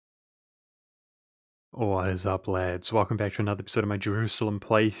What is up, lads? Welcome back to another episode of my Jerusalem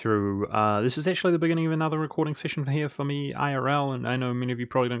playthrough. This is actually the beginning of another recording session here for me, IRL, and I know many of you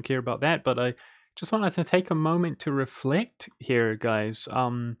probably don't care about that, but I just wanted to take a moment to reflect here, guys.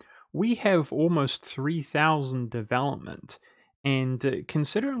 We have almost 3,000 development, and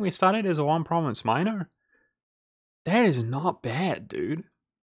considering we started as a one-province minor, that is not bad, dude.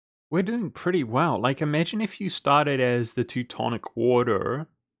 We're doing pretty well. Like, imagine if you started as the Teutonic Order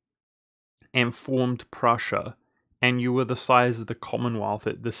and formed Prussia, and you were the size of the Commonwealth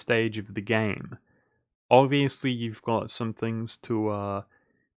at this stage of the game. Obviously, you've got some things to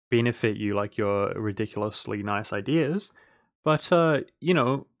benefit you, like your ridiculously nice ideas, but, I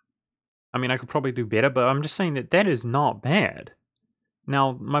mean, I could probably do better, but I'm just saying that that is not bad.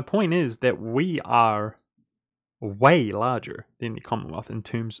 Now, my point is that we are way larger than the Commonwealth in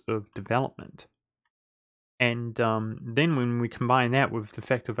terms of development. And then when we combine that with the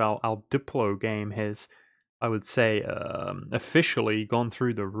fact of our Diplo game has, I would say, officially gone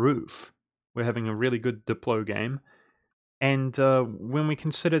through the roof. We're having a really good Diplo game. And when we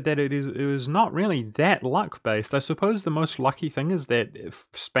consider that it was not really that luck based, I suppose the most lucky thing is that if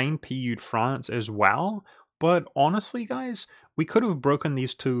Spain PU'd France as well. But honestly, guys, we could have broken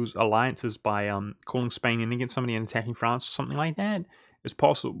these two alliances by calling Spain in against somebody and attacking France or something like that. It's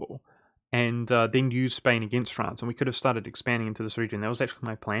possible. And then use Spain against France, and we could have started expanding into this region. That was actually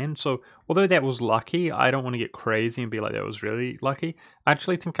my plan. So, although that was lucky, I don't want to get crazy and be like that was really lucky. I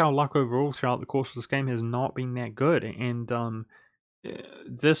actually think our luck overall throughout the course of this game has not been that good. And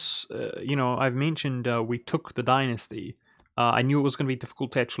I've mentioned we took the dynasty. I knew it was going to be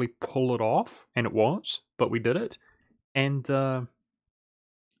difficult to actually pull it off, and it was, but we did it. And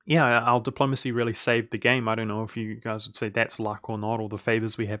yeah, our diplomacy really saved the game. I don't know if you guys would say that's luck or not, or the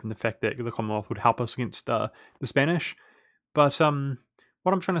favors we have in the fact that the Commonwealth would help us against the Spanish. But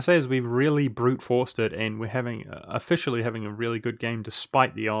what I'm trying to say is we've really brute forced it, and we're having officially having a really good game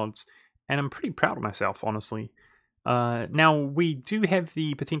despite the odds. And I'm pretty proud of myself, honestly. Now we do have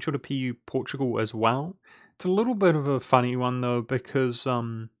the potential to PU Portugal as well. It's a little bit of a funny one though, because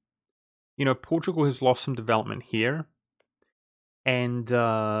Portugal has lost some development here, and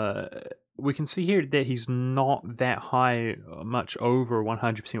we can see here that he's not that high, much over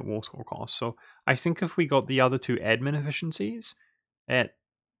 100% war score cost. So I think if we got the other two admin efficiencies at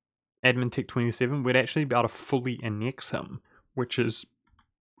admin tech 27, we'd actually be able to fully annex him, which is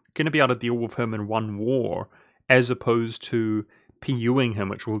going to be able to deal with him in one war, as opposed to PUing him,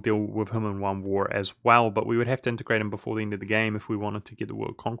 which will deal with him in one war as well. But we would have to integrate him before the end of the game if we wanted to get the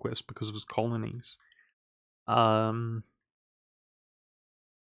world conquest because of his colonies.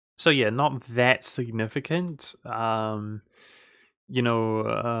 So yeah, not that significant. He'd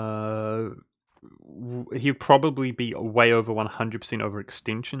probably be way over 100%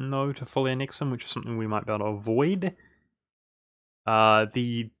 overextension though to fully annex him, which is something we might be able to avoid.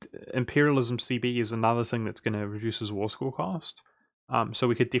 The imperialism CB is another thing that's going to reduce his war score cost. So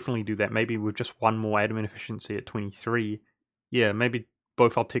we could definitely do that. Maybe with just one more admin efficiency at 23. Yeah, maybe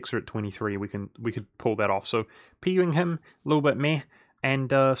both our ticks are at 23. We could pull that off. So PUing him a little bit meh.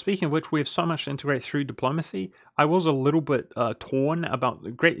 And speaking of which, we have so much to integrate through diplomacy. I was a little bit torn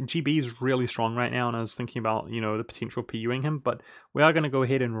about great GB is really strong right now, and I was thinking about the potential PUing him, but we are going to go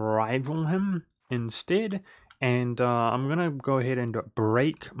ahead and rival him instead. And I'm going to go ahead and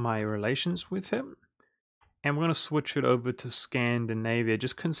break my relations with him. And we're going to switch it over to Scandinavia,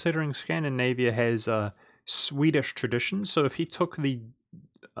 just considering Scandinavia has a Swedish tradition. So if he took the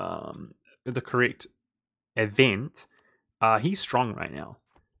correct event, he's strong right now.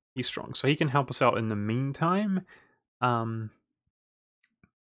 He's strong, so he can help us out in the meantime. But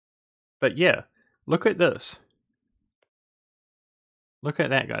yeah, look at this. Look at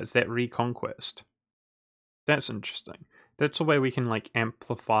that, guys. That reconquest. That's interesting. That's a way we can like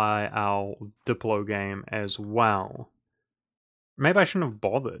amplify our Diplo game as well. Maybe I shouldn't have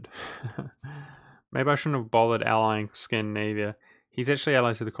bothered. Maybe I shouldn't have bothered allying Scandinavia. He's actually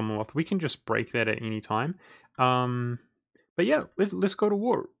allied to the Commonwealth. We can just break that at any time. But yeah, let's go to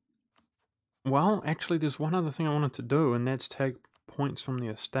war. Well, actually, there's one other thing I wanted to do, and that's take points from the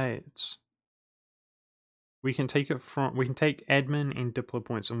estates. We can take admin and Diplo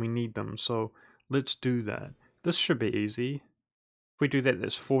points, and we need them. So let's do that. This should be easy. If we do that,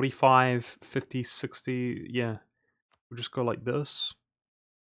 that's 45, 50, 60. Yeah, we'll just go like this.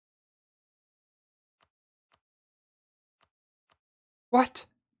 What?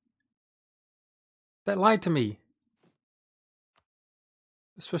 That lied to me.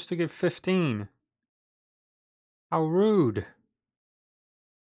 It's supposed to give 15. How rude.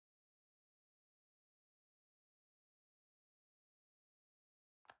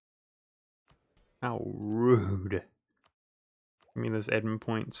 How rude. Give me those admin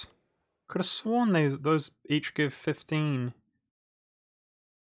points. Could have sworn those each give 15.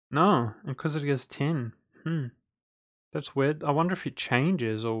 No, because it gives 10. That's weird. I wonder if it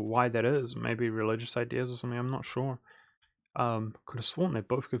changes or why that is. Maybe religious ideas or something, I'm not sure. Could have sworn they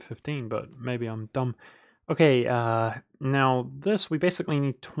both give 15, but maybe I'm dumb. Okay, now this, we basically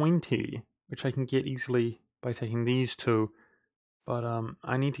need 20, which I can get easily by taking these two. But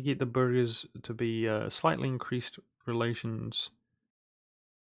I need to get the burgers to be slightly increased relations.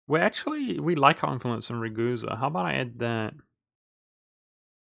 We like our influence in Ragusa. How about I add that?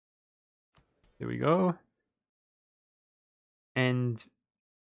 There we go. And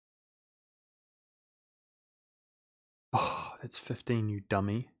oh, that's 15, you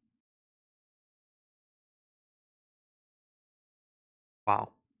dummy. Wow.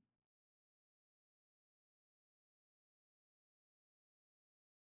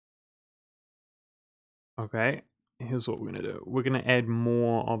 Okay, here's what we're going to do. We're going to add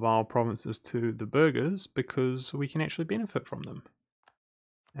more of our provinces to the burgers because we can actually benefit from them.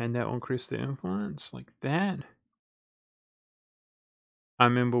 And that will increase their influence like that. I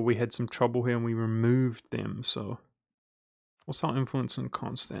remember we had some trouble here and we removed them, so... What's our influence in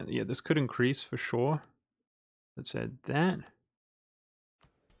constant? Yeah, this could increase for sure. Let's add that.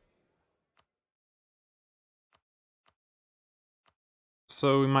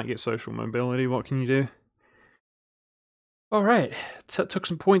 So we might get social mobility, what can you do? Alright, took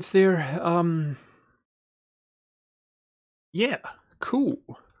some points there. Yeah, cool.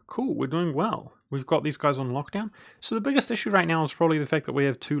 Cool, we're doing well. We've got these guys on lockdown. So the biggest issue right now is probably the fact that we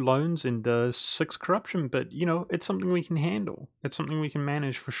have 2 loans and 6 corruption, but you know, it's something we can handle. It's something we can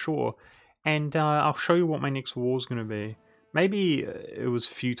manage for sure. And I'll show you what my next war is going to be. Maybe it was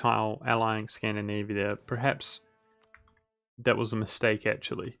futile allying Scandinavia there. Perhaps that was a mistake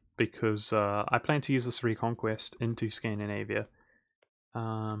actually, because I plan to use this reconquest into Scandinavia.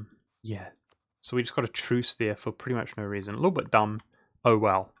 Yeah. So we just got a truce there for pretty much no reason. A little bit dumb. Oh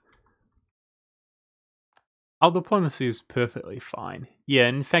well. Our diplomacy is perfectly fine. Yeah,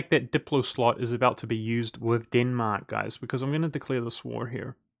 in fact that Diplo slot is about to be used with Denmark, guys, because I'm going to declare this war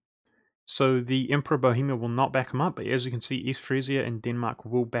here. So the Emperor Bohemia will not back him up, but as you can see, East Frisia and Denmark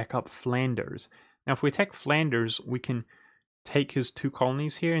will back up Flanders. Now if we attack Flanders, we can take his 2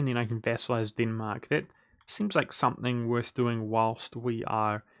 colonies here, and then I can vassalize Denmark. That seems like something worth doing whilst we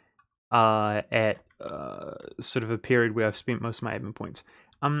are at sort of a period where I've spent most of my admin points.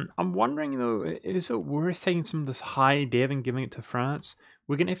 I'm wondering though, is it worth taking some of this high dev and giving it to France?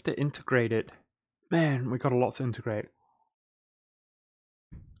 We're gonna have to integrate it. Man, we got a lot to integrate.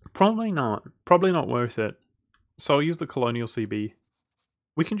 Probably not. Probably not worth it. So I'll use the colonial CB.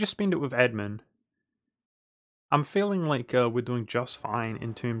 We can just spend it with admin. I'm feeling like we're doing just fine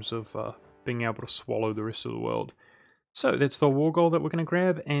in terms of being able to swallow the rest of the world. So that's the war goal that we're going to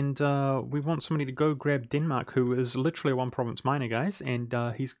grab, and we want somebody to go grab Denmark, who is literally a 1 province minor, guys, and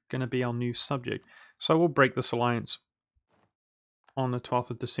he's going to be our new subject. So we'll break this alliance on the 12th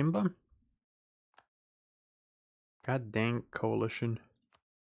of December. God dang coalition.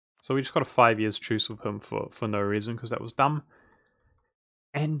 So we just got a 5 years truce with him for no reason, because that was dumb.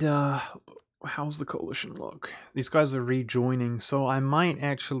 And how's the coalition look? These guys are rejoining, so I might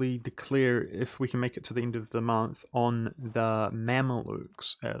actually declare, if we can make it to the end of the month, on the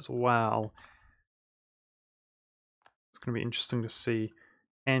Mamelukes as well. It's going to be interesting to see.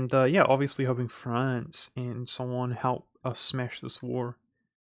 And yeah, obviously hoping France and so on help us smash this war.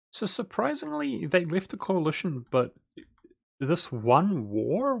 So surprisingly, they left the coalition, but this one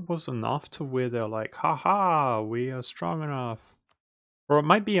war was enough to where they're like, haha, we are strong enough. Or it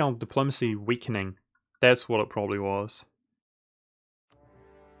might be our diplomacy weakening. That's what it probably was.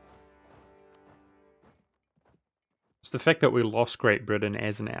 It's the fact that we lost Great Britain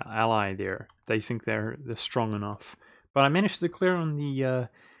as an ally there. They think they're strong enough. But I managed to declare on the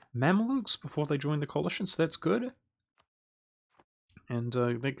Mamelukes before they joined the coalition, so that's good. And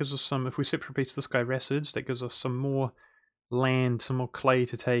that gives us some, if we separate piece this guy Rasids, that gives us some more land, some more clay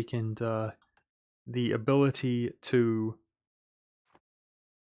to take, and the ability to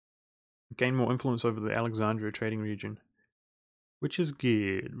gain more influence over the Alexandria trading region. Which is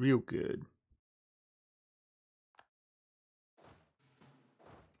good, real good.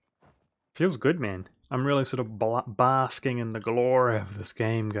 Feels good, man. I'm really sort of basking in the glory of this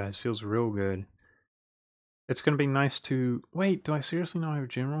game, guys. Feels real good. It's going to be nice to... Wait, do I seriously not have a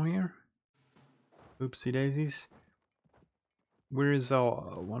general here? Oopsie daisies. Where is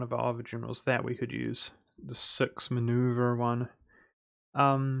our one of our other generals that we could use? The 6 maneuver one.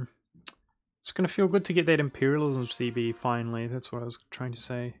 It's going to feel good to get that Imperialism CB finally. That's what I was trying to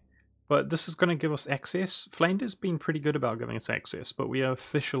say. But this is going to give us access. Flanders been pretty good about giving us access, but we are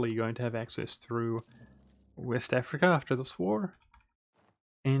officially going to have access through West Africa after this war.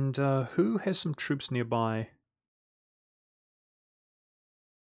 And who has some troops nearby?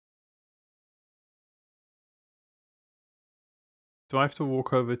 Do I have to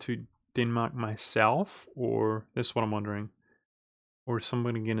walk over to Denmark myself, or that's what I'm wondering? Or is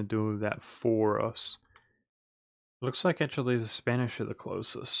somebody going to do that for us? Looks like actually the Spanish are the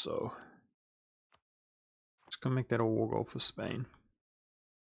closest, so just gonna make that a war goal for Spain.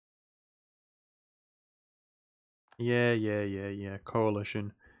 Yeah.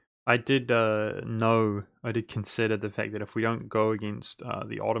 Coalition. I did I did consider the fact that if we don't go against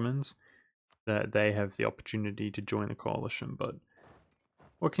the Ottomans, that they have the opportunity to join the coalition, but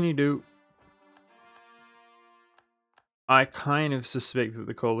what can you do? I kind of suspect that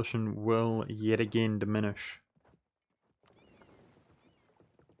the coalition will yet again diminish.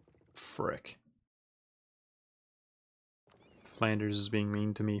 Frick. Flanders is being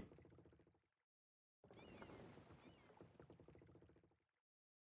mean to me.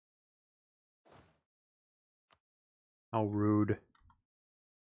 How rude.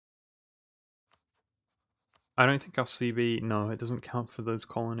 I don't think our CB... No, it doesn't count for those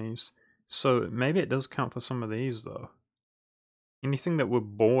colonies. So maybe it does count for some of these, though. Anything that we're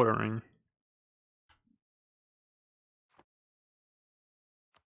bordering.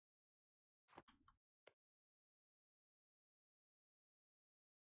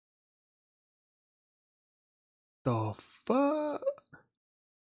 The fuck?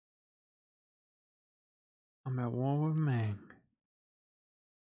 I'm at war with Ming.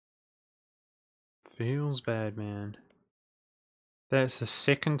 Feels bad, man. That's the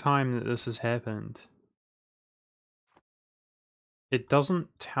second time that this has happened. It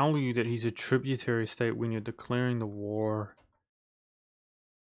doesn't tell you that he's a tributary state when you're declaring the war.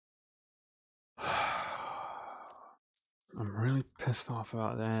 I'm really pissed off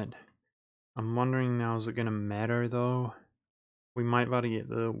about that. I'm wondering now, is it gonna matter though? We might be able to get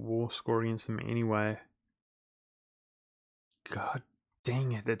the war score against them anyway. God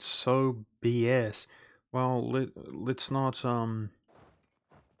dang it, that's so BS. Well, let's not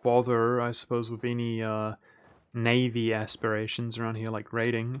bother, I suppose, with any navy aspirations around here, like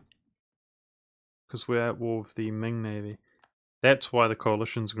raiding, because we're at war with the Ming Navy. That's why the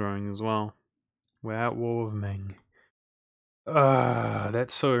coalition's growing as well. We're at war with Ming.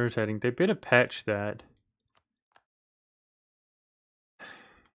 That's so irritating. They better patch that.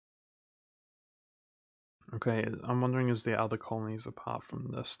 Okay, I'm wondering, is there other colonies apart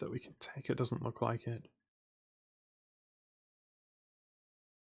from this that we can take? It doesn't look like it.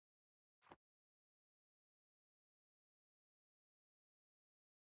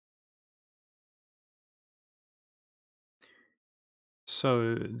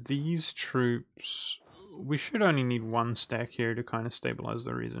 So these troops, we should only need one stack here to kind of stabilize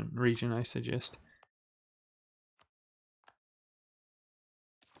the region, I suggest.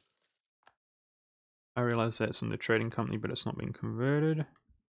 I realize that's in the trading company, but it's not being converted.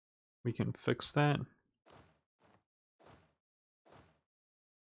 We can fix that.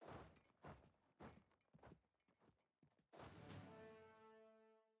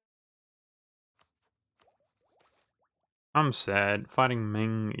 I'm sad. Fighting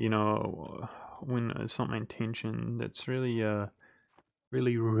Ming, you know, when it's not my intention, that's really,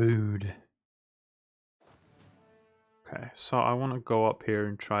 really rude. Okay, so I want to go up here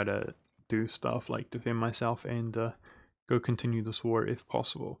and try to do stuff like defend myself and go continue this war if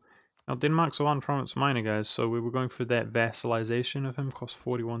possible. Now, Denmark's a one province minor, guys, so we were going for that vassalization of him, cost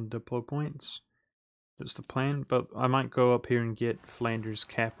 41 Diplo points. That's the plan, but I might go up here and get Flanders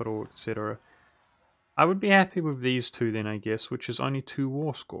capital, etc. I would be happy with these two then, I guess, which is only 2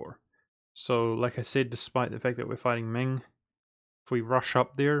 war score. So, like I said, despite the fact that we're fighting Ming, if we rush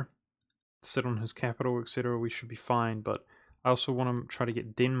up there, sit on his capital, etc., we should be fine. But I also want to try to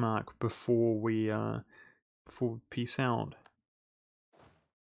get Denmark before we peace out.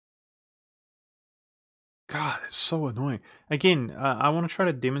 God, it's so annoying. Again, I want to try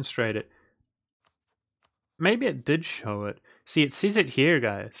to demonstrate it. Maybe it did show it. See, it says it here,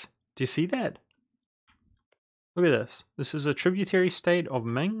 guys. Do you see that? Look at this. This is a tributary state of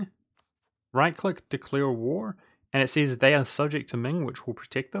Ming. Right-click, declare war, and it says they are subject to Ming, which will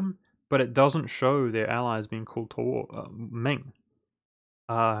protect them, but it doesn't show their allies being called to war, Ming.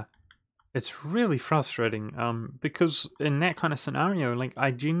 It's really frustrating, because in that kind of scenario, like,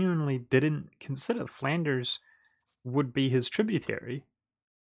 I genuinely didn't consider Flanders would be his tributary,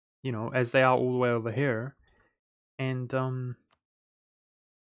 you know, as they are all the way over here, and,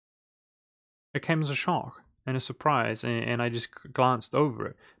 it came as a shock. and a surprise, and I just glanced over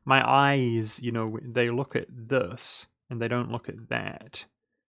it. My eyes, you know, they look at this, and they don't look at that,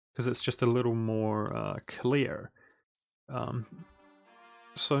 because it's just a little more clear.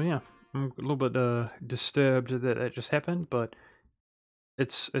 So yeah, I'm a little bit disturbed that that just happened, but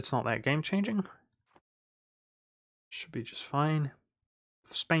it's not that game changing. Should be just fine.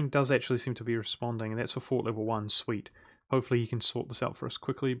 Spain does actually seem to be responding, and that's for fort level 1, sweet. Hopefully he can sort this out for us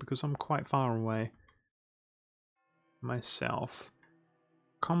quickly, because I'm quite far away myself.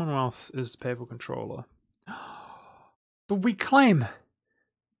 Commonwealth is the papal controller. The weak claim!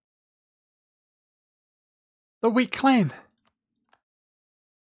 The weak claim!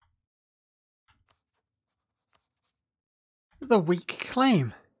 The weak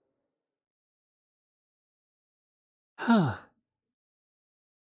claim! Huh.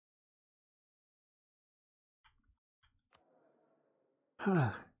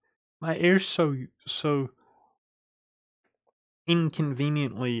 Huh. My ear's so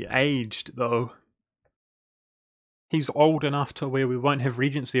inconveniently aged, though. He's old enough to where we won't have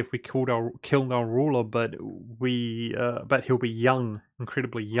regency if we killed our ruler, but but he'll be young,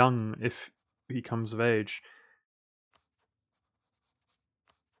 incredibly young, if he comes of age.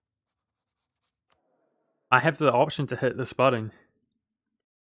 I have the option to hit this button,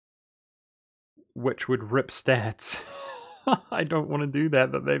 which would rip stats. I don't want to do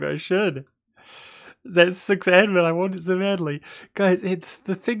that, but maybe I should. That's 6 admin, I want it so badly. Guys,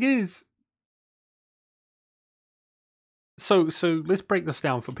 the thing is... So let's break this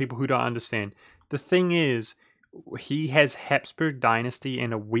down for people who don't understand. The thing is, he has Habsburg Dynasty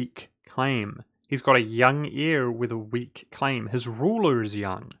and a weak claim. He's got a young heir with a weak claim. His ruler is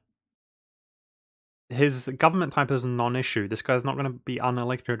young. His government type is a non-issue. This guy's not going to be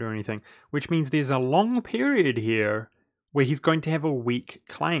unelected or anything, which means there's a long period here where he's going to have a weak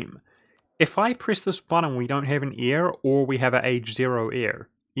claim. If I press this button, we don't have an heir, or we have an age 0 heir.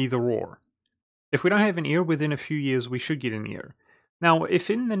 Either or. If we don't have an heir within a few years, we should get an heir. Now, if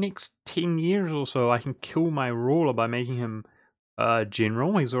in the next 10 years or so I can kill my ruler by making him a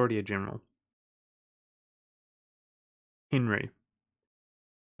general, he's already a general. Henry.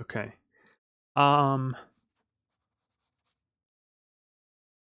 Okay.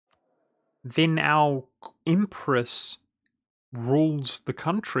 Then our empress rules the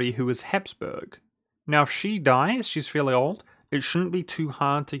country, who is Habsburg. Now, if she dies, she's fairly old. It shouldn't be too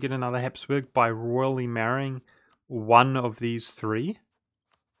hard to get another Habsburg by royally marrying one of these 3.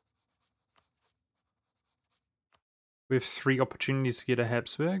 We have 3 opportunities to get a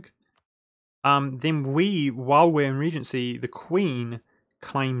Habsburg. Then while we're in Regency, the Queen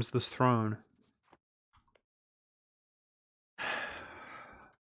claims this throne.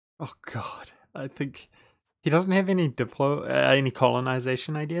 Oh god, I think he doesn't have any any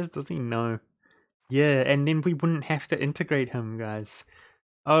colonization ideas, does he? No. Yeah, and then we wouldn't have to integrate him, guys.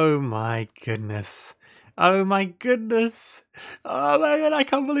 Oh my goodness. Oh my goodness. Oh my god, I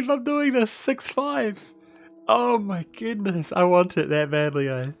can't believe I'm doing this. 6-5. Oh my goodness, I want it that badly,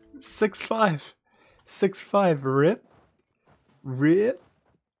 guys. 6-5. 6-5. Rip. Rip.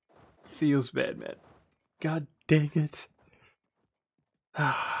 Feels bad, man. God dang it.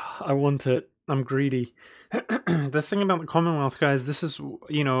 I want it. I'm greedy. The thing about the Commonwealth, guys, this is,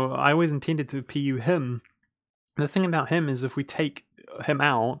 you know, I always intended to PU him. The thing about him is if we take him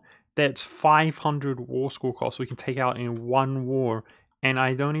out, that's 500 war score costs we can take out in 1 war, and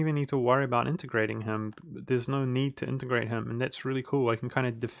I don't even need to worry about integrating him. There's no need to integrate him, and that's really cool. I can kind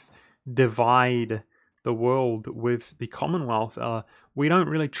of divide the world with the Commonwealth. We don't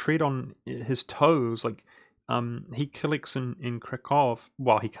really tread on his toes. Like, he collects in Krakow.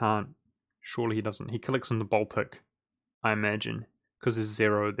 Well, he can't. Surely he doesn't. He collects in the Baltic, I imagine, because there's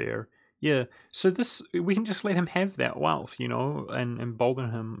 0 there. Yeah, so this, we can just let him have that wealth, you know, and embolden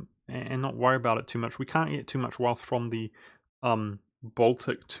him and not worry about it too much. We can't get too much wealth from the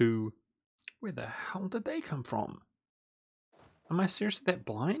Baltic to... Where the hell did they come from? Am I seriously that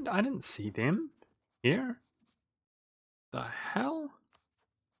blind? I didn't see them here. The hell?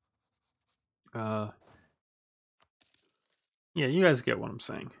 Yeah, you guys get what I'm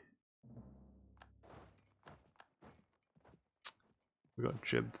saying. We got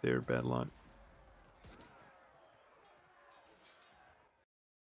jibbed there, bad luck.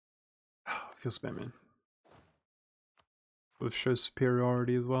 Feels bad, man. Both shows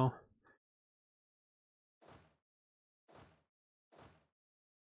superiority as well.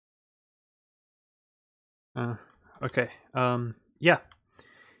 Okay. Yeah.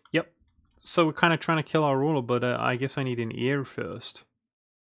 Yep. So we're kind of trying to kill our ruler, but I guess I need an heir first.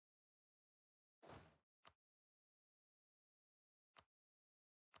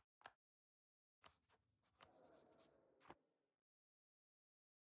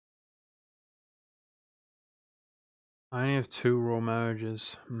 I only have 2 royal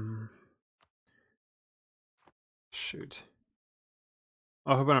marriages. Shoot.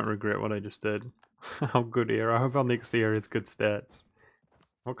 I hope I don't regret what I just did. How good heir. I hope our next heir has good stats.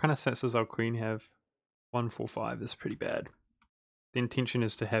 What kind of stats does our queen have? 145. That's pretty bad. The intention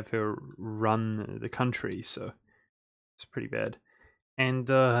is to have her run the country, so it's pretty bad. And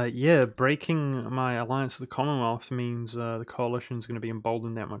yeah, breaking my alliance with the Commonwealth means the coalition is going to be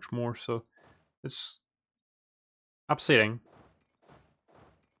emboldened that much more, so it's upsetting.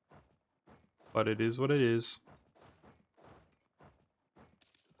 But it is what it is.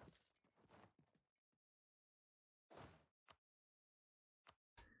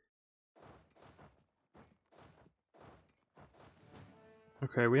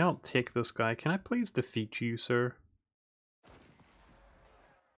 Okay, we out-tech this guy. Can I please defeat you, sir?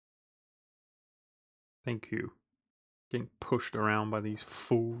 Thank you. Getting pushed around by these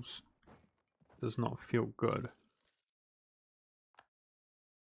fools does not feel good.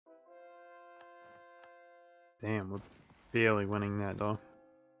 Damn, we're barely winning that though.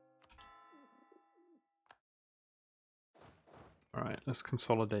 Alright, let's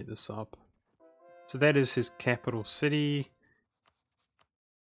consolidate this up. So that is his capital city.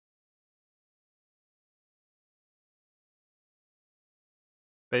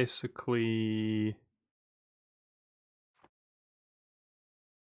 Basically,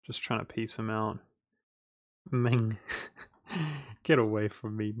 just trying to piece him out. Ming. Get away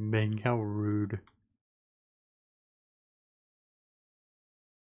from me, Ming. How rude.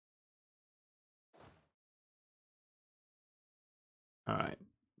 Alright,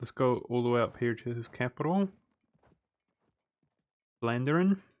 let's go all the way up here to his capital.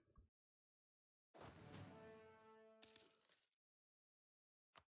 Blandarin.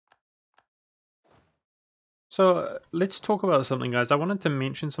 So let's talk about something, guys. I wanted to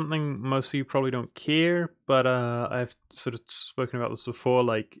mention something most of you probably don't care, but I've sort of spoken about this before.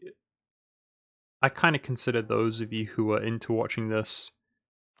 Like, I kind of consider those of you who are into watching this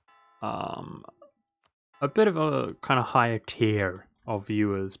a bit of a kind of higher tier of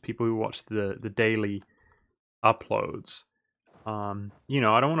viewers, people who watch the daily uploads. You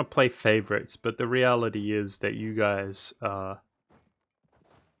know, I don't want to play favorites, but the reality is that you guys,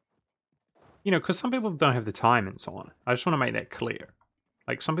 you know, because some people don't have the time and so on. I just want to make that clear.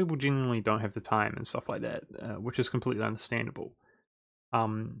 Like, some people genuinely don't have the time and stuff like that, which is completely understandable.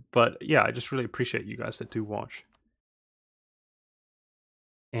 But yeah, I just really appreciate you guys that do watch.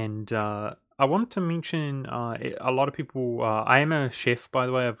 And I wanted to mention a lot of people. I am a chef, by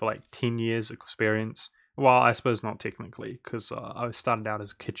the way. I have like 10 years experience. Well, I suppose not technically, because I started out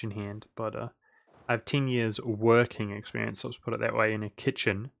as a kitchen hand, but I have 10 years working experience, let's put it that way, in a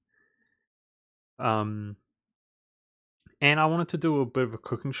kitchen. And I wanted to do a bit of a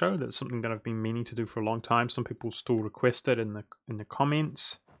cooking show. That's something that I've been meaning to do for a long time. Some people still request it in the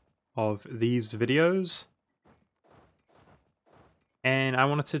comments of these videos. And I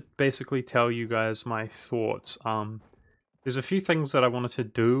wanted to basically tell you guys my thoughts. There's a few things that I wanted to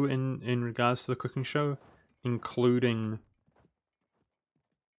do in regards to the cooking show, including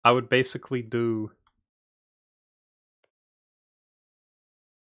I would basically do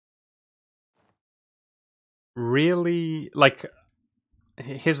really like.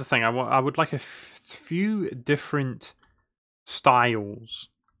 Here's the thing. I would like a few different styles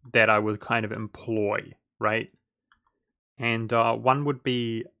that I would kind of employ, right? And one would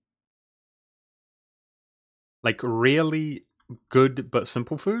be like really good but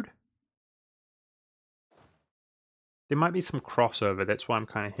simple food. There might be some crossover. That's why I'm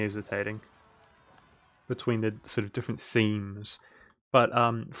kind of hesitating between the sort of different themes. But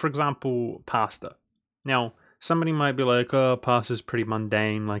for example, pasta. Now, somebody might be like, "Oh, pasta's pretty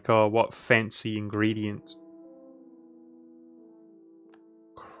mundane. Like, oh, what fancy ingredients?"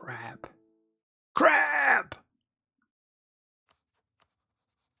 Crap. Crap.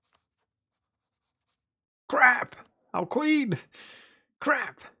 Crap. Our queen.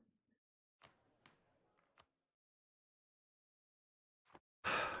 Crap.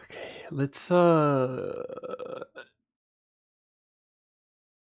 Okay, let's I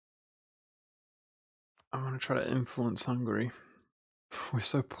want to try to influence Hungary. We're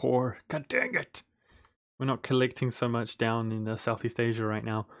so poor. God dang it. We're not collecting so much down in Southeast Asia right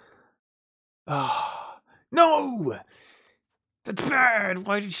now. Ah, no! That's bad.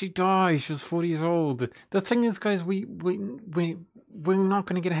 Why did she die? She was 40 years old. The thing is, guys, we're not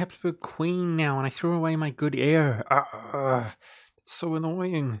going to get a Habsburg queen now, and I threw away my good heir. It's so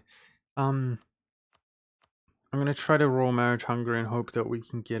annoying. I'm going to try to royal marriage Hungary and hope that we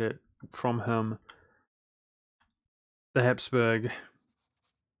can get it from him. The Habsburg.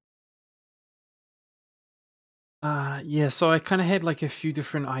 Yeah, so I kind of had like a few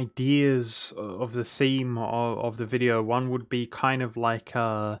different ideas of the theme of the video. One would be kind of like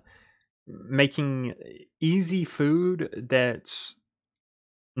making easy food that's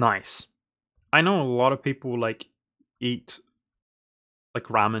nice. I know a lot of people like eat like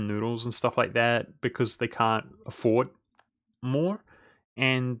ramen noodles and stuff like that because they can't afford more.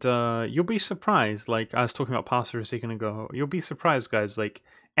 And you'll be surprised. Like I was talking about pasta a second ago. You'll be surprised, guys. Like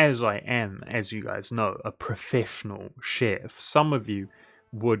as I am, as you guys know, a professional chef. Some of you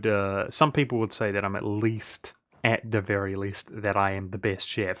would, some people would say that I'm at the very least, that I am the best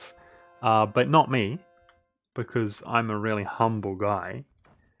chef. But not me, because I'm a really humble guy.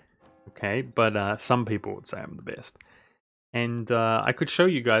 Okay, but some people would say I'm the best. And I could show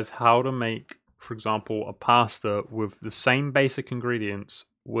you guys how to make, for example, a pasta with the same basic ingredients,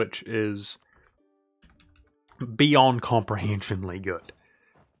 which is beyond comprehensionly good,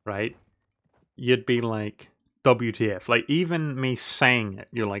 right? You'd be like, WTF. Like, even me saying it,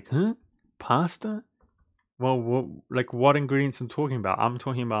 you're like, huh? Pasta? Well, what ingredients I'm talking about? I'm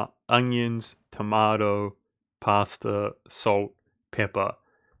talking about onions, tomato, pasta, salt, pepper.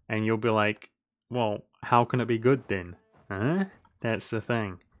 And you'll be like, well, how can it be good then? Huh? That's the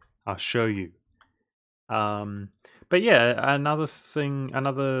thing. I'll show you. But yeah, another thing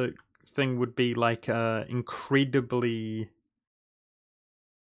would be like incredibly.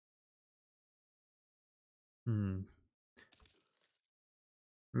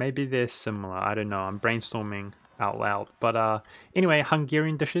 Maybe they're similar. I don't know. I'm brainstorming out loud. But anyway,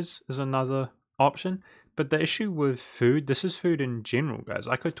 Hungarian dishes is another option. But the issue with food, this is food in general, guys.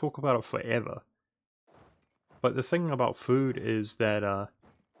 I could talk about it forever. But the thing about food is that a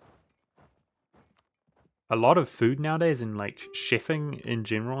lot of food nowadays, and like chefing in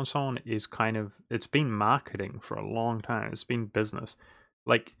general and so on, is kind of, it's been marketing for a long time. It's been business.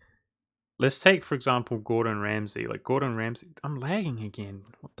 Like, let's take for example Gordon Ramsay. Like Gordon Ramsay, I'm lagging again.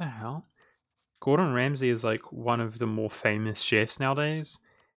 What the hell? Gordon Ramsay is like one of the more famous chefs nowadays,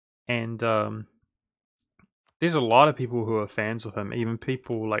 and there's a lot of people who are fans of him. Even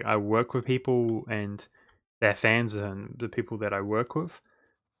people like, I work with people and they're fans of him. The people that I work with,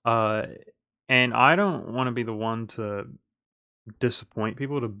 uh, and I don't want to be the one to disappoint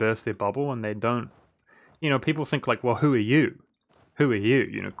people, to burst their bubble, and they don't. You know, people think like, well, who are you? Who are you?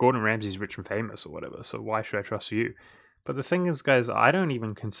 You know, Gordon Ramsay's rich and famous or whatever, so why should I trust you? But the thing is, guys, I don't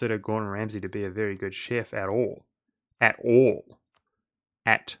even consider Gordon Ramsay to be a very good chef at all. At all.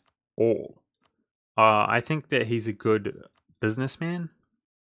 At all. I think that he's a good businessman,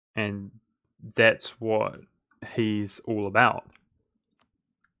 and that's what he's all about.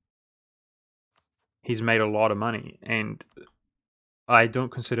 He's made a lot of money, and I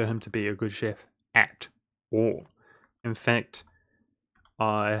don't consider him to be a good chef at all. In fact,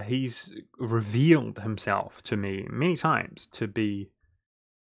 he's revealed himself to me many times to be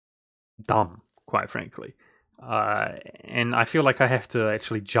dumb, quite frankly. And I feel like I have to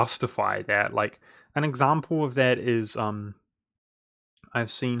actually justify that. Like, an example of that is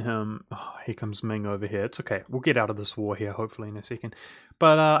I've seen him. Oh, here comes Ming over here. It's okay. We'll get out of this war here, hopefully, in a second.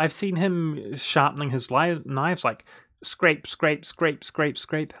 But I've seen him sharpening his knives, like scrape, scrape, scrape, scrape,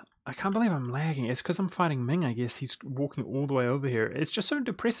 scrape. I can't believe I'm lagging. It's because I'm fighting Ming, I guess. He's walking all the way over here. It's just so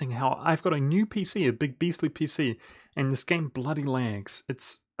depressing how I've got a new PC, a big beastly PC, and this game bloody lags.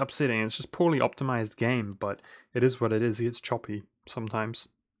 It's upsetting. It's just poorly optimized game, but it is what it is. It gets choppy sometimes.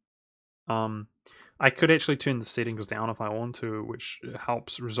 I could actually turn the settings down if I want to, which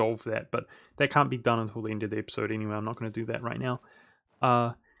helps resolve that, but that can't be done until the end of the episode anyway. I'm not going to do that right now.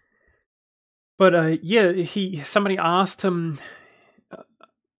 But yeah, somebody asked him.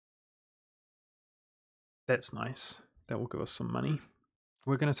 That's nice. That will give us some money.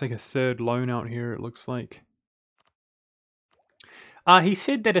 We're going to take a third loan out here, it looks like. He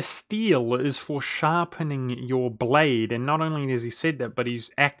said that a steel is for sharpening your blade, and not only has he said that, but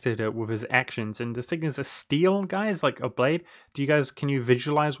he's acted it with his actions. And the thing is, a steel, guys, like a blade. Can you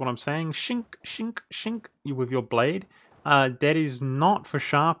visualize what I'm saying? Shink, shink, shink with your blade. That is not for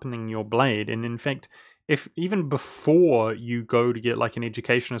sharpening your blade. And in fact, if even before you go to get like an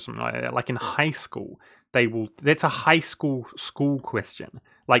education or something like that, like in high school, that's a high school question.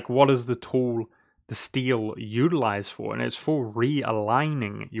 Like, what is the tool the steel utilized for? And it's for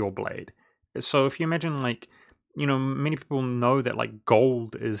realigning your blade. So if you imagine, like, you know, many people know that like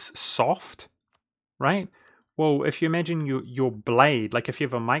gold is soft, right? Well, if you imagine your blade, like if you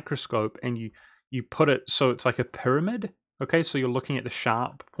have a microscope and you put it so it's like a pyramid, okay, so you're looking at the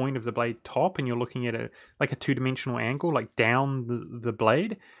sharp point of the blade top, and you're looking at it like a two-dimensional angle, like down the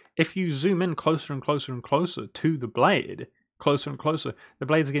blade. If you zoom in closer and closer and closer to the blade, closer and closer and closer, the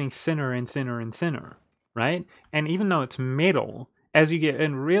blades are getting thinner and thinner and thinner. right? And even though it's metal, as you get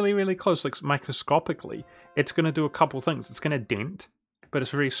in really, really close, like microscopically, it's going to do a couple things. It's going to dent, but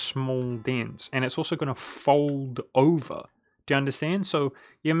it's very small dents, and it's also going to fold over. Do you understand? So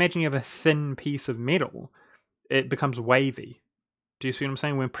you imagine you have a thin piece of metal, it becomes wavy. Do you see what I'm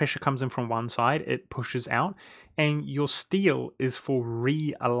saying? When pressure comes in from one side, it pushes out, and your steel is for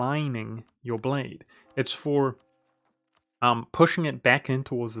realigning your blade. It's for pushing it back in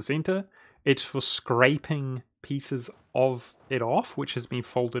towards the center. It's for scraping pieces of it off, which has been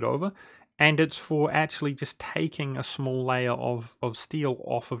folded over, and it's for actually just taking a small layer of steel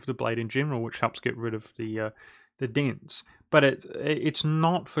off of the blade in general, which helps get rid of the dents. But it's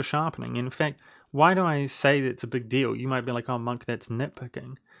not for sharpening. In fact, why do I say that it's a big deal? You might be like, "Oh, Monk, that's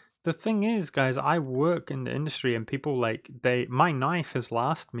nitpicking." The thing is, guys, I work in the industry, and people my knife has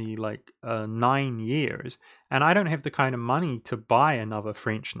lasted me like 9 years, and I don't have the kind of money to buy another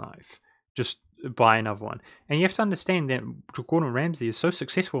French knife. Just buy another one. And you have to understand that Gordon Ramsay is so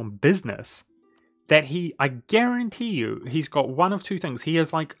successful in business that I guarantee you, he's got one of two things. He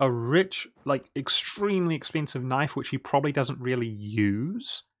has like a rich, like extremely expensive knife, which he probably doesn't really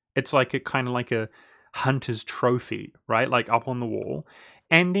use. It's like a kind of like a hunter's trophy, right? Like up on the wall.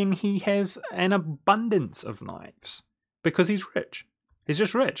 And then he has an abundance of knives because he's rich. He's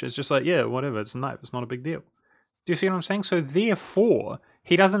just rich. It's just like, yeah, whatever, it's a knife. It's not a big deal. Do you see what I'm saying? So therefore,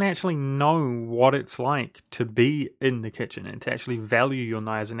 he doesn't actually know what it's like to be in the kitchen and to actually value your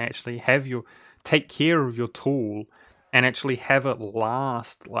knives and actually take care of your tool and actually have it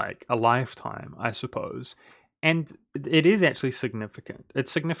last like a lifetime, I suppose. And it is actually significant.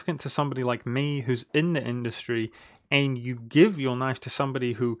 It's significant to somebody like me who's in the industry, and you give your knife to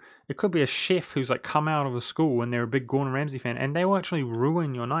somebody who, it could be a chef who's like come out of a school and they're a big Gordon Ramsay fan, and they will actually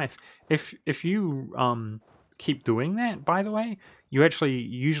ruin your knife. If you keep doing that, by the way, you actually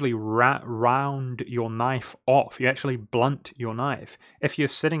usually round your knife off. You actually blunt your knife. If you're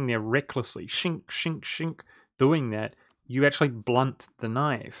sitting there recklessly, shink, shink, shink, doing that, you actually blunt the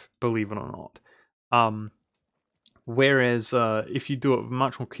knife, believe it or not. Whereas if you do it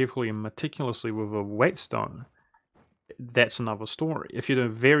much more carefully and meticulously with a whetstone, that's another story. If you do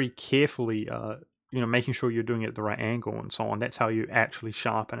it very carefully, making sure you're doing it at the right angle and so on, that's how you actually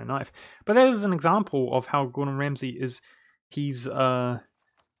sharpen a knife. But that is an example of how Gordon Ramsay is. He's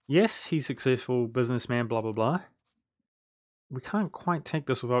yes, he's successful businessman, blah blah blah. We can't quite take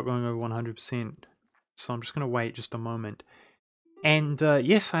this without going over 100%, so I'm just going to wait just a moment. And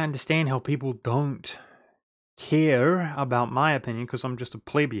yes, I understand how people don't care about my opinion because I'm just a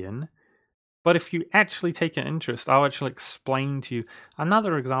plebeian. But if you actually take an interest, I'll actually explain to you.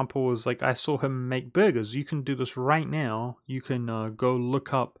 Another example is like I saw him make burgers. You can do this right now. You can go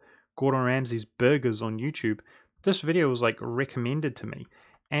look up Gordon Ramsay's burgers on YouTube. This video was like recommended to me.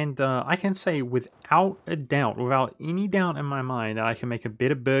 And I can say without a doubt, without any doubt in my mind, that I can make a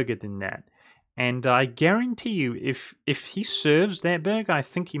better burger than that. And I guarantee you, if he serves that burger, I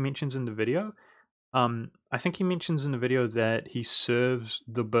think he mentions in the video, that he serves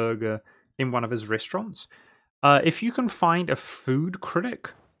the burger in one of his restaurants. If you can find a food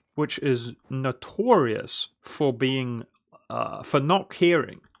critic, which is notorious for being, for not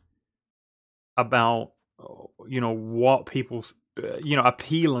caring about, what people,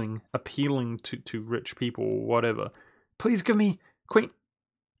 appealing to rich people or whatever. Please give me Queen.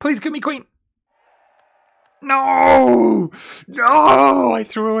 Please give me Queen. No! No! I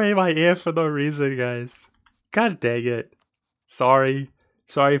threw away my ear for no reason, guys. God dang it. Sorry,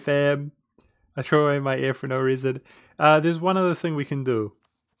 fam. I threw away my ear for no reason. There's one other thing we can do.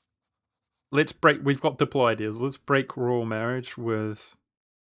 We've got diplo ideas. Let's break royal marriage with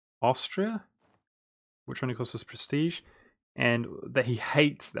Austria, which only costs us prestige, and that he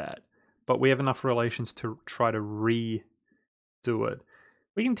hates that. But we have enough relations to try to redo it.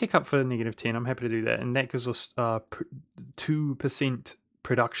 We can tick up for -10. I'm happy to do that, and that gives us 2%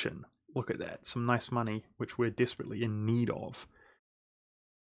 production. Look at that, some nice money, which we're desperately in need of.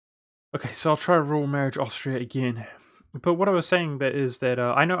 Okay, so I'll try royal marriage Austria again. But what I was saying is that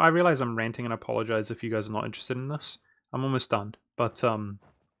I realize I'm ranting, and I apologize if you guys are not interested in this. I'm almost done, but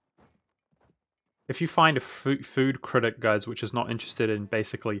if you find a food critic, guys, which is not interested in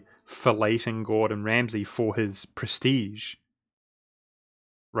basically filleting Gordon Ramsay for his prestige,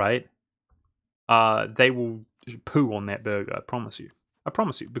 right? They will poo on that burger. I promise you,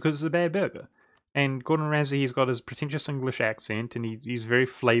 because it's a bad burger. And Gordon Ramsay, he's got his pretentious English accent, and he's very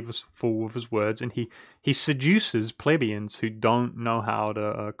flavorful with his words, and he seduces plebeians who don't know how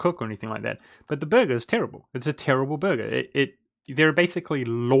to cook or anything like that. But the burger is terrible. It's a terrible burger. There are basically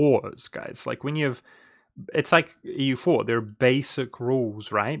laws, guys. Like when you have it's like EU4. There are basic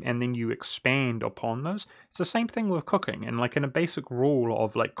rules, right? And then you expand upon those. It's the same thing with cooking. And like in a basic rule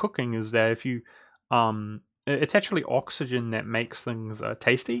of like cooking is that if you it's actually oxygen that makes things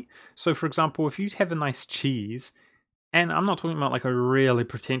tasty. So for example, if you have a nice cheese, and I'm not talking about like a really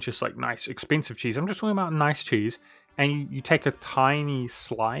pretentious, like nice, expensive cheese. I'm just talking about nice cheese. And you take a tiny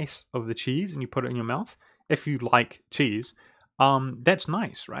slice of the cheese and you put it in your mouth. If you like cheese, that's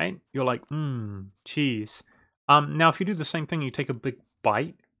nice, right? You're like, cheese. Now if you do the same thing, you take a big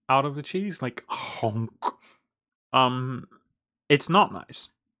bite out of the cheese, like honk. It's not nice.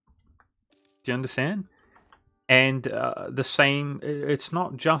 Do you understand? And the same. It's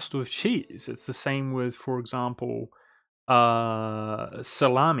not just with cheese. It's the same with, for example,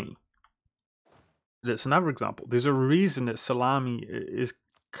 salami. That's another example. There's a reason that salami is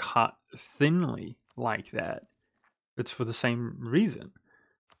cut thinly like that. It's for the same reason.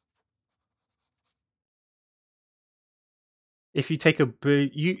 If you take a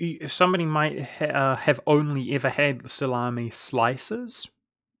big, somebody might have only ever had salami slices,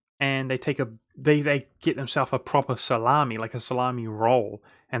 and they take they get themselves a proper salami, like a salami roll,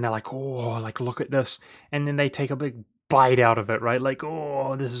 and they're like, oh, like look at this, and then they take a big bite out of it, right? Like,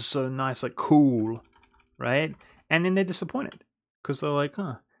 oh, this is so nice, like cool, right? And then they're disappointed because they're like,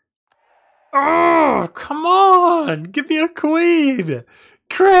 huh. Oh, come on! Give me a queen!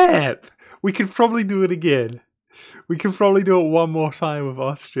 Crap! We could probably do it again. We can probably do it one more time with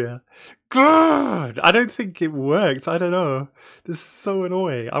Austria. God, I don't think it works. I don't know. This is so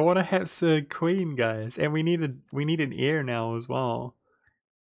annoying. I want to have a queen, guys, and we need an heir now as well.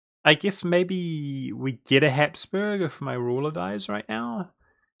 I guess maybe we get a Habsburg if my ruler dies right now,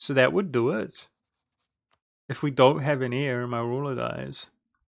 so that would do it. If we don't have an heir, my ruler dies.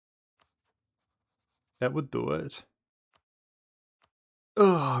 That would do it.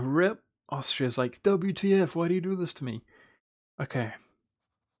 Ugh, rip. Austria's like, WTF, why do you do this to me? Okay.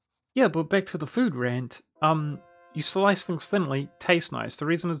 Yeah, but back to the food rant. You slice things thinly, taste nice. The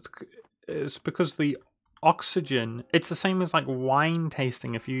reason is because the oxygen. It's the same as like wine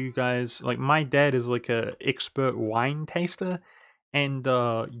tasting. If you guys like, my dad is like a expert wine taster, and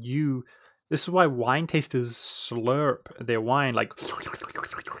this is why wine tasters slurp their wine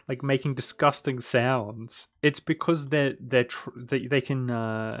like making disgusting sounds. It's because they can.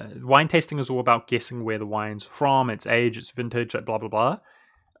 Wine tasting is all about guessing where the wine's from, its age, its vintage, like blah blah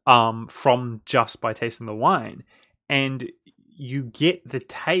blah. From just by tasting the wine, and you get the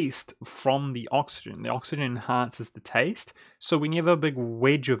taste from the oxygen. The oxygen enhances the taste, so when you have a big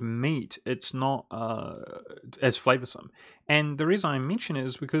wedge of meat, it's not as flavoursome. And the reason I mention it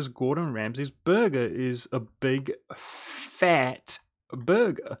is because Gordon Ramsay's burger is a big fat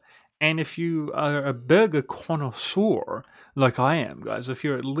burger. And if you are a burger connoisseur, like I am, guys, if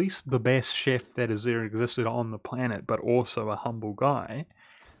you're at least the best chef that has ever existed on the planet, but also a humble guy,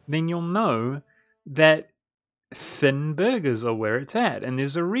 then you'll know that thin burgers are where it's at. And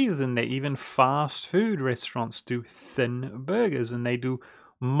there's a reason that even fast food restaurants do thin burgers, and they do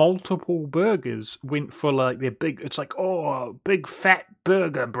multiple burgers went for like their big, it's like, oh, big fat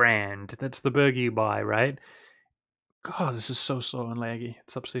burger brand. That's the burger you buy, right? God, this is so slow and laggy.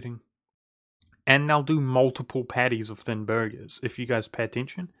 It's upsetting. And they'll do multiple patties of thin burgers. If you guys pay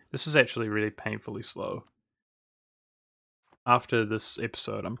attention, this is actually really painfully slow. After this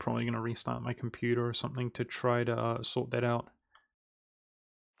episode, I'm probably going to restart my computer or something to try to sort that out.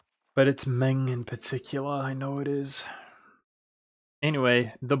 But it's Ming in particular, I know it is.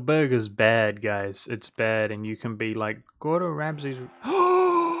 Anyway, the burger's bad, guys. It's bad, and you can be like, Gordon Ramsay's...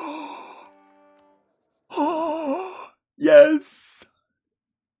 Yes!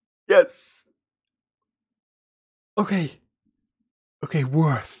 Yes! Okay. Okay,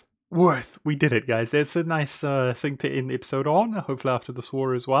 worth. We did it, guys. That's a nice thing to end the episode on, hopefully after this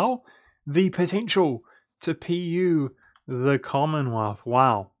war as well. The potential to PU the Commonwealth.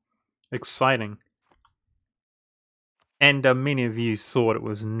 Wow. Exciting. And many of you thought it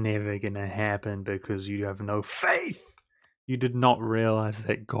was never going to happen because you have no faith. You did not realize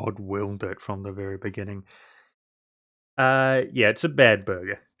that God willed it from the very beginning. Yeah, it's a bad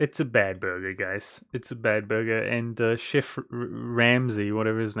burger. It's a bad burger, guys. It's a bad burger, and Chef Ramsay,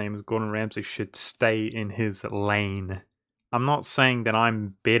 whatever his name is, Gordon Ramsay, should stay in his lane. I'm not saying that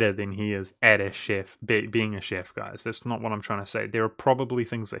I'm better than he is at a chef, being a chef, guys. That's not what I'm trying to say. There are probably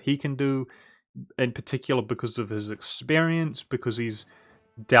things that he can do, in particular because of his experience, because he's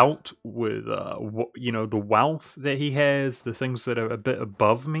dealt with the wealth that he has, the things that are a bit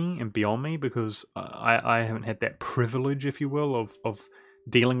above me and beyond me, because I haven't had that privilege, if you will, of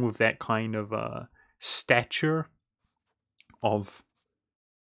dealing with that kind of stature of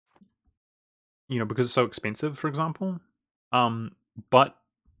because it's so expensive, for example. But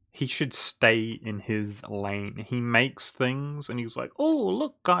he should stay in his lane. He makes things and he's like, oh,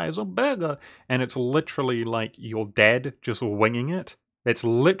 look, guys, a burger. And it's literally like your dad just winging it. That's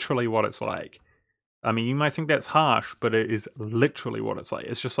literally what it's like. I mean, you might think that's harsh, but it is literally what it's like.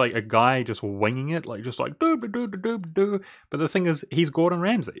 It's just like a guy just winging it, like just like doo doo doo doo doo. But the thing is, he's Gordon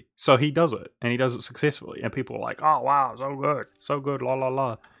Ramsay, so he does it, and he does it successfully. And people are like, "Oh wow, so good, la la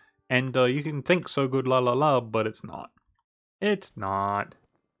la." And you can think so good, la la la, but it's not. It's not.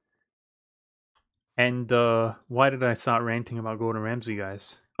 And why did I start ranting about Gordon Ramsay,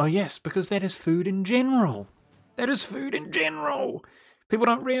 guys? Oh yes, because that is food in general. That is food in general. People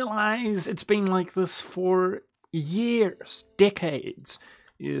don't realize it's been like this for years, decades.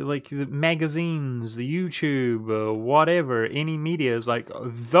 Like the magazines, the YouTube, whatever, any media is like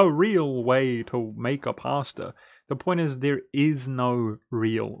the real way to make a pasta. The point is, there is no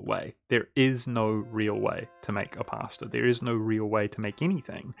real way. There is no real way to make a pasta. There is no real way to make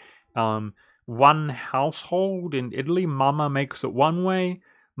anything. One household in Italy, mama makes it one way,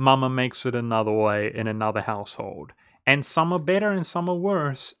 mama makes it another way in another household. And some are better and some are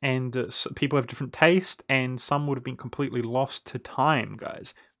worse, and people have different taste, and some would have been completely lost to time,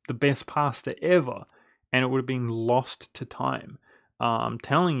 guys. The best pasta ever, and it would have been lost to time. I'm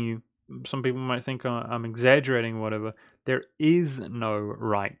telling you, some people might think I'm exaggerating or whatever. There is no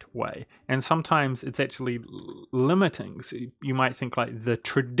right way. And sometimes it's actually limiting. So you might think like the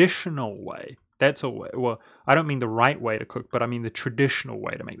traditional way. That's a way. Well, I don't mean the right way to cook, but I mean the traditional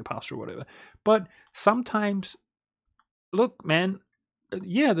way to make the pasta or whatever. But sometimes, look, man,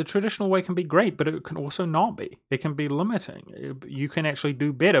 yeah, the traditional way can be great, but it can also not be. It can be limiting. You can actually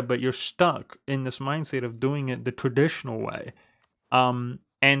do better, but you're stuck in this mindset of doing it the traditional way.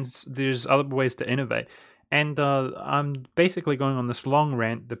 And there's other ways to innovate. And I'm basically going on this long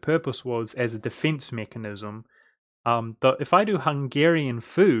rant. The purpose was as a defense mechanism. If I do Hungarian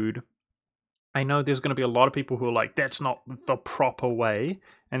food, I know there's going to be a lot of people who are like, that's not the proper way.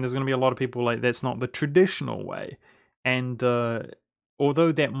 And there's going to be a lot of people like, that's not the traditional way. And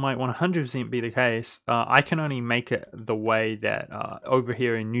although that might 100% be the case, I can only make it the way that over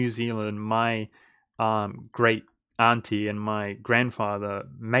here in New Zealand, my great auntie and my grandfather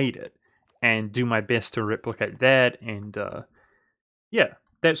made it, and do my best to replicate that. And yeah,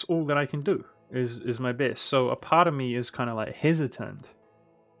 that's all that I can do is my best. So a part of me is kind of like hesitant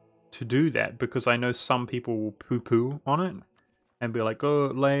to do that because I know some people will poo-poo on it and be like,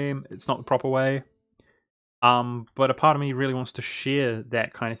 "Oh, lame! It's not the proper way." But a part of me really wants to share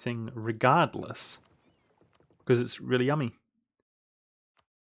that kind of thing regardless because it's really yummy.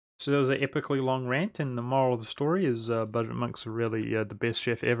 So that was an epically long rant, and the moral of the story is Budget Monk's really the best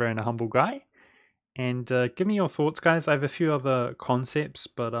chef ever and a humble guy. And give me your thoughts, guys. I have a few other concepts,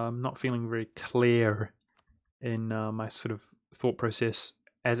 but I'm not feeling very clear in my sort of thought process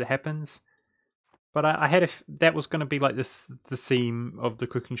as it happens. But I had that was going to be like the theme of the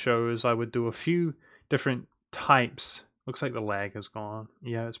cooking show is I would do a few different types. Looks like the lag has gone.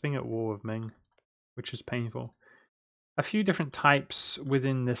 Yeah, it's being at war with Ming, which is painful. A few different types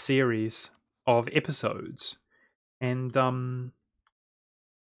within the series of episodes. And the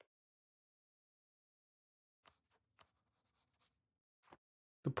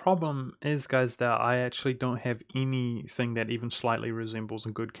problem is, guys, that I actually don't have anything that even slightly resembles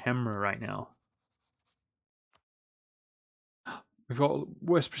a good camera right now. We've got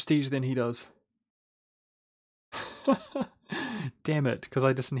worse prestige than he does. Damn it, because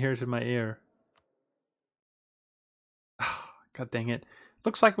I disinherited my heir. God dang it.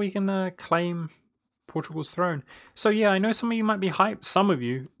 Looks like we can claim Portugal's throne. So yeah, I know some of you might be hyped. Some of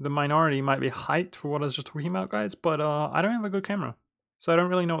you, the minority, might be hyped for what I was just talking about, guys. But I don't have a good camera, so I don't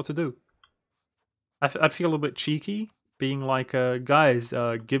really know what to do. I'd feel a little bit cheeky, being like, guys,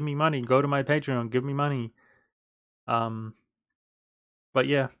 give me money. Go to my Patreon. Give me money. But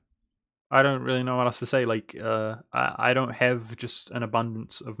yeah, I don't really know what else to say. Like, I don't have just an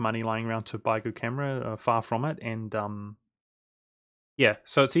abundance of money lying around to buy a good camera. Far from it, and yeah,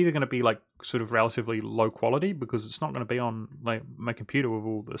 so it's either going to be like sort of relatively low quality because it's not going to be on like my computer with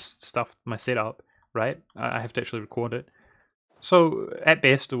all this stuff, my setup, right? I have to actually record it. So at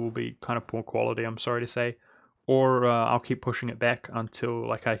best, it will be kind of poor quality. I'm sorry to say, or I'll keep pushing it back until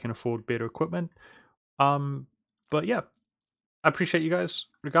like I can afford better equipment. But yeah, I appreciate you guys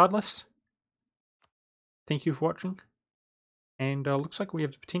regardless. Thank you for watching. And looks like we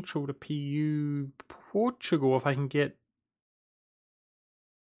have the potential to PU Portugal if I can get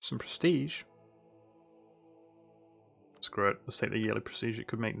some prestige. Screw it, let's take the yearly prestige, it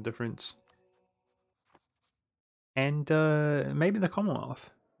could make the difference. And maybe the Commonwealth.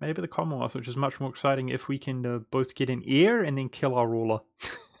 maybe the Commonwealth, which is much more exciting if we can both get an heir and then kill our ruler.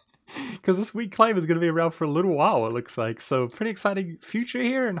 Because this weak claim is going to be around for a little while, it looks like. So pretty exciting future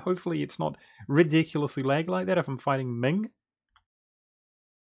here, and hopefully it's not ridiculously lag like that if I'm fighting Ming.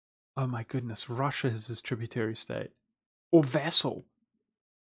 Oh my goodness, Russia is his tributary state. Or vassal.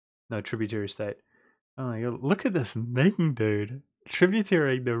 No, tributary state. Oh my god, look at this Ming dude.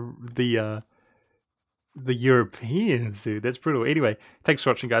 Tributary the Europeans, dude. That's brutal. Anyway, thanks for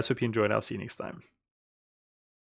watching, guys. Hope you enjoyed. I'll see you next time.